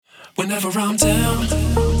whenever I'm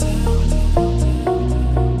down.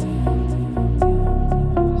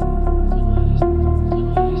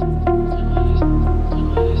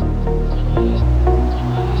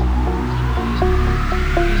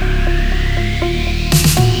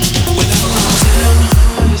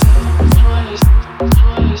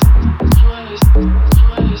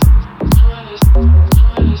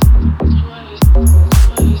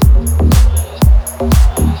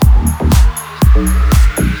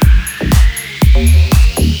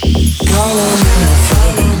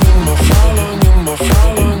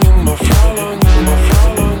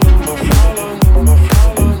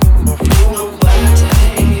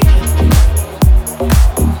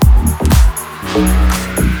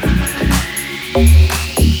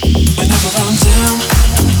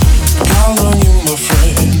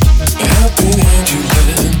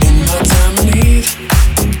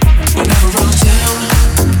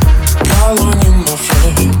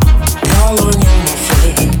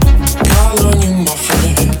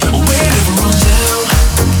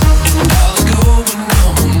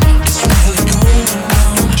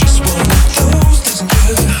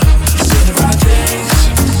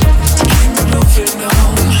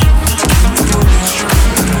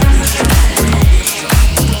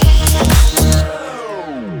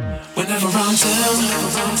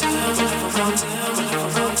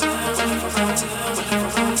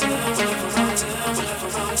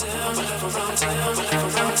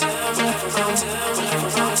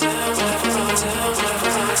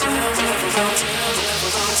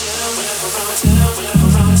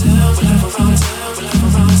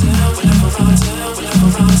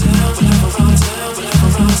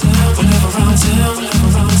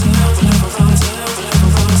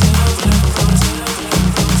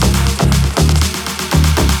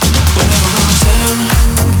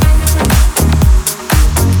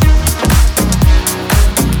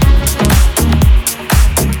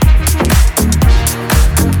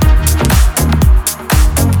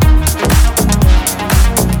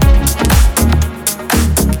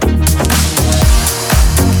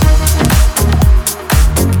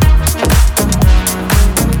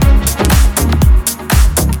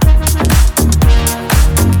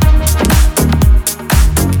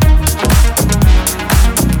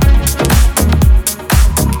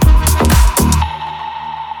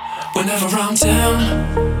 Whenever I'm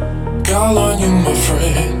down, call on you, my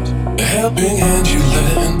friend. A helping hand you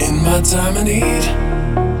lend in my time of need.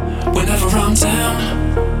 Whenever I'm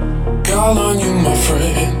down, call on you, my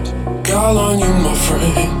friend. Call on you, my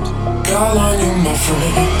friend. Call on you, my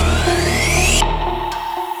friend.